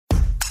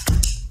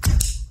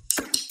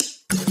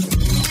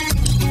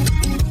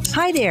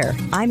Hi there,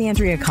 I'm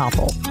Andrea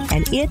Koppel,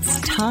 and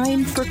it's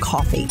time for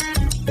coffee,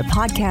 the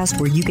podcast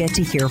where you get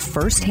to hear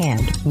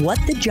firsthand what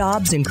the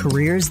jobs and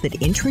careers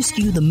that interest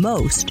you the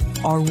most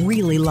are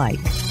really like.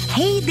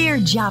 Hey there,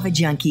 Java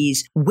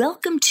Junkies.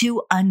 Welcome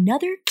to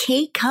another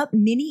K-Cup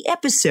mini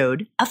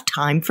episode of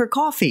Time for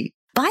Coffee.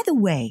 By the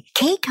way,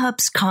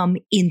 K-Cups come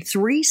in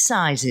 3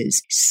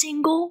 sizes,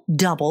 single,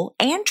 double,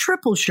 and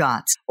triple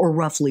shots, or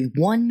roughly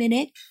 1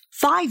 minute,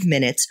 5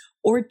 minutes,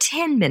 or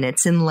 10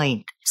 minutes in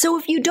length. So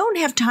if you don't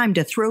have time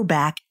to throw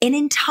back an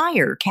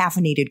entire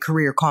caffeinated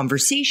career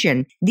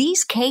conversation,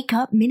 these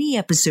K-Cup mini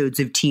episodes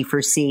of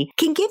T4C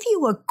can give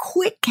you a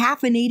quick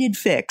caffeinated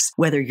fix,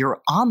 whether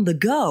you're on the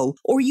go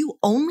or you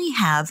only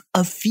have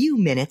a few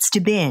minutes to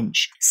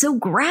binge. So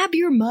grab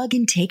your mug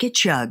and take a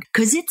chug,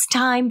 because it's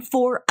time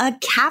for a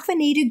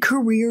caffeinated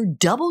career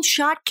double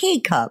shot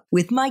K-Cup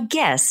with my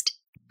guest,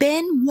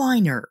 Ben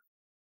Weiner.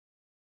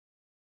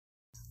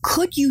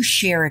 Could you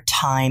share a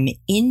time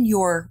in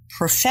your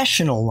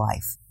professional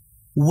life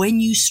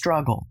when you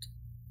struggled?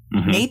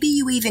 Mm-hmm. Maybe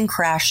you even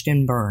crashed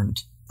and burned.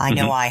 I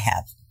know I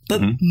have.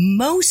 But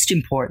most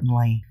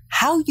importantly,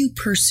 how you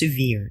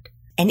persevered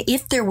and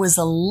if there was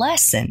a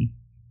lesson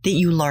that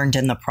you learned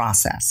in the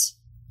process.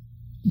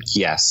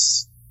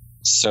 Yes.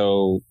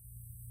 So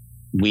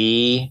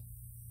we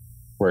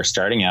were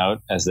starting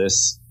out as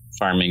this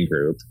farming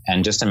group,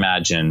 and just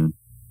imagine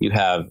you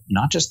have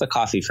not just the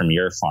coffee from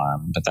your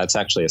farm, but that's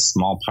actually a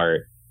small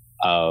part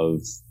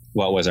of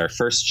what was our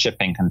first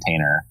shipping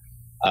container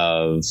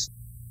of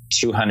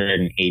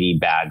 280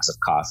 bags of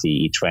coffee,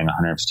 each weighing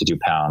 152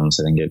 pounds.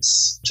 I think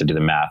it's, to do the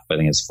math, but I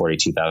think it's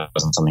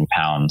 42,000 something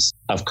pounds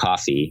of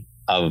coffee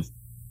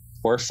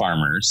for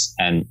farmers.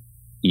 And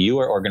you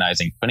were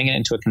organizing, putting it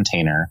into a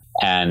container.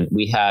 And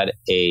we had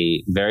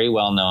a very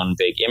well-known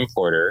big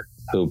importer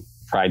who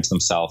prides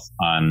himself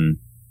on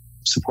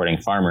supporting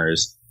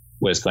farmers,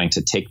 was going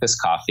to take this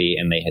coffee,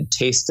 and they had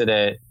tasted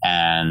it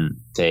and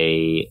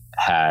they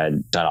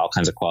had done all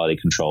kinds of quality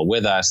control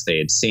with us. They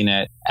had seen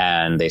it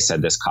and they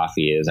said, this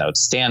coffee is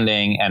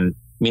outstanding. And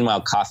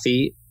meanwhile,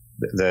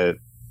 the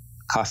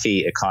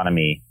coffee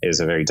economy is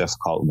a very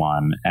difficult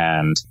one.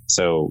 And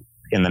so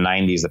in the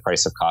 90s, the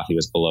price of coffee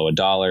was below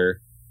 $1.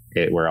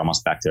 We're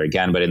almost back there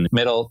again. But in the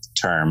middle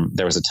term,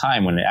 there was a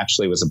time when it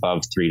actually was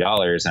above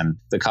 $3, and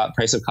the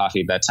price of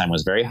coffee at that time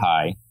was very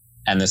high.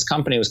 And this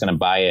company was going to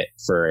buy it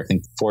for, I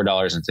think,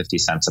 $4.50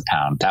 a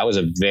pound. That was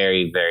a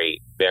very, very,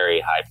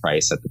 very high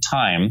price at the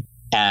time.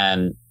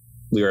 And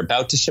we were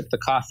about to ship the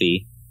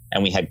coffee,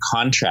 and we had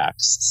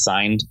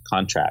signed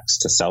contracts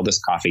to sell this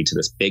coffee to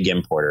this big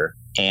importer.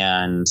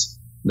 And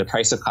the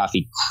price of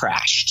coffee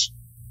crashed.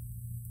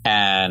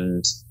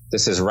 And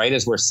this is right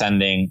as we're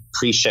sending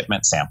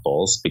pre-shipment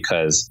samples,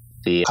 because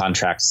the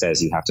contract says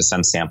you have to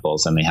send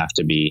samples and they have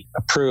to be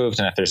approved.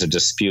 And if there's a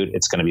dispute,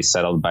 it's going to be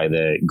settled by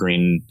the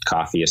Green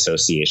Coffee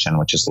Association,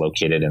 which is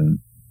located in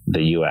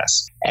the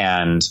US.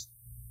 And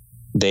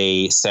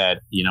they said,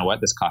 you know what,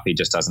 this coffee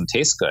just doesn't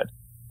taste good.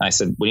 And I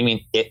said, what do you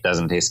mean it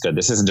doesn't taste good?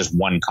 This isn't just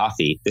one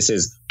coffee. This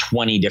is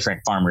 20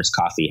 different farmers'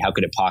 coffee. How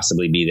could it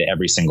possibly be that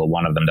every single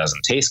one of them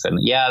doesn't taste good?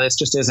 And yeah, this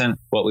just isn't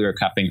what we were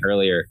cupping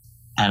earlier.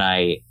 And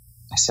I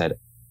said,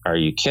 are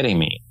you kidding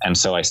me? And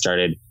so I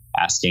started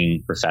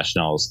asking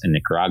professionals in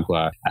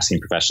Nicaragua, asking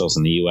professionals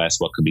in the US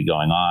what could be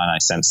going on. I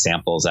sent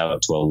samples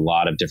out to a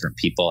lot of different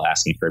people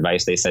asking for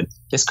advice. They said,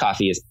 this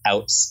coffee is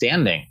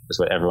outstanding, is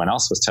what everyone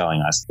else was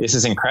telling us. This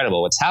is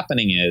incredible. What's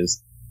happening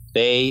is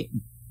they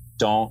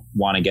don't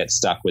want to get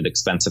stuck with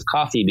expensive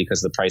coffee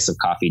because the price of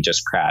coffee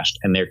just crashed,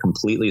 and they're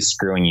completely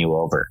screwing you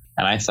over.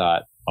 And I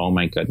thought, oh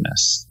my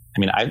goodness. I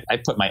mean, I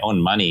put my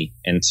own money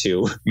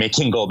into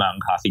making Gold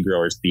Mountain coffee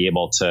growers be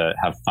able to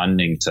have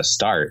funding to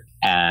start.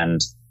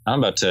 And I'm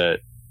about to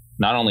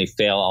not only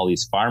fail all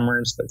these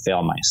farmers, but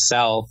fail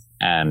myself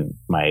and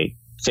my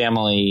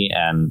family.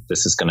 And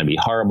this is going to be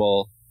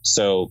horrible.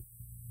 So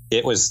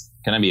it was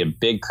going to be a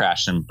big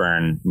crash and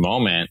burn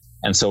moment.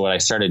 And so what I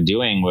started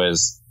doing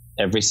was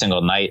every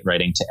single night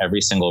writing to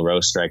every single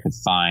roaster I could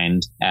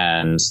find,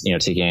 and,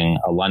 taking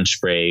a lunch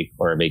break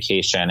or a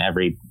vacation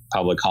every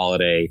public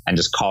holiday and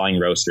just calling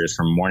roasters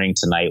from morning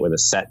to night with a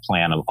set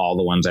plan of all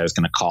the ones I was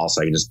going to call,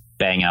 so I could just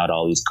bang out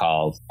all these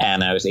calls.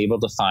 And I was able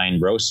to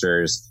find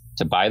roasters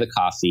to buy the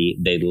coffee.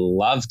 They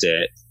loved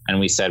it. And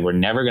we said, we're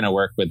never going to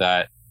work with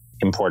that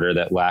importer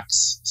that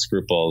lacks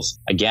scruples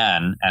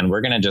again. And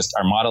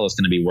our model is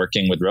going to be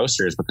working with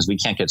roasters, because we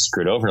can't get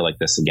screwed over like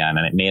this again.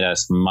 And it made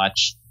us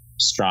much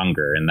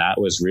stronger. And that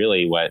was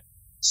really what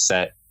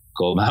set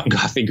Gold Mountain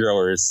coffee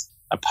growers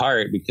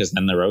apart, because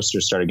then the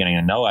roasters started getting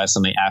to know us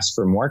and they asked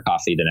for more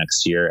coffee the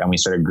next year, and we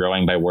started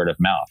growing by word of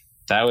mouth.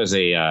 That was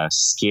a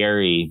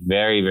scary,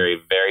 very, very,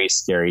 very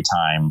scary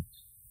time.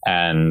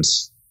 And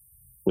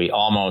we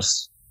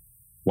almost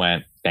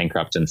went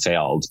bankrupt and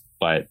failed,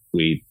 but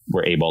we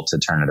were able to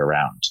turn it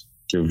around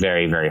through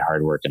very, very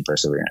hard work and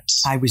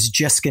perseverance. I was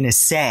just going to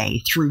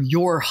say, through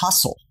your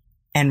hustle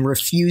and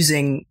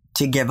refusing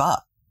to give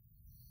up.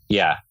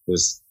 Yeah,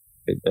 if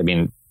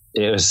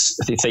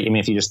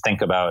you just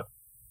think about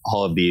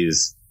all of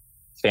these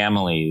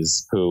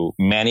families who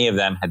many of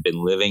them had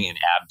been living in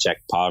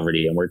abject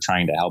poverty, and we're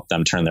trying to help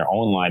them turn their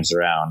own lives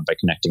around by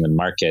connecting with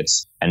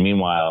markets. And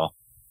meanwhile,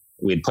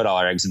 we'd put all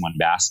our eggs in one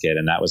basket,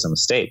 and that was a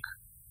mistake.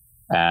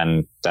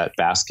 And that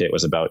basket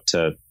was about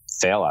to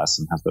fail us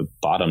and have the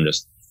bottom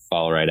just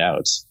fall right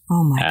out.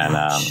 Oh my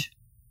gosh.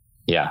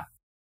 Yeah.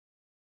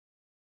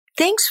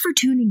 Thanks for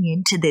tuning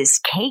in to this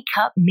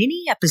K-Cup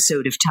mini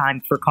episode of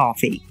Time for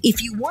Coffee.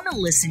 If you want to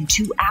listen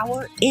to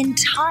our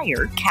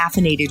entire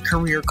caffeinated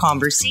career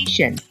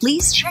conversation,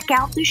 please check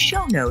out the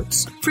show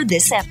notes for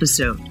this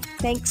episode.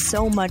 Thanks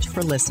so much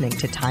for listening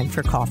to Time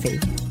for Coffee,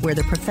 where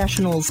the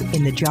professionals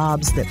in the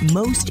jobs that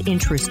most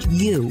interest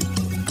you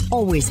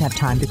always have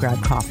time to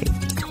grab coffee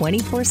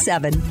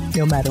 24/7,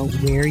 no matter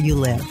where you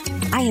live.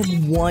 I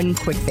have one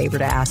quick favor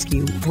to ask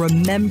you.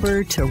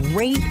 Remember to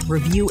rate,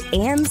 review,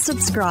 and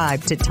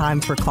subscribe to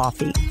Time for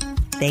Coffee.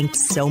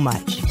 Thanks so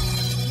much.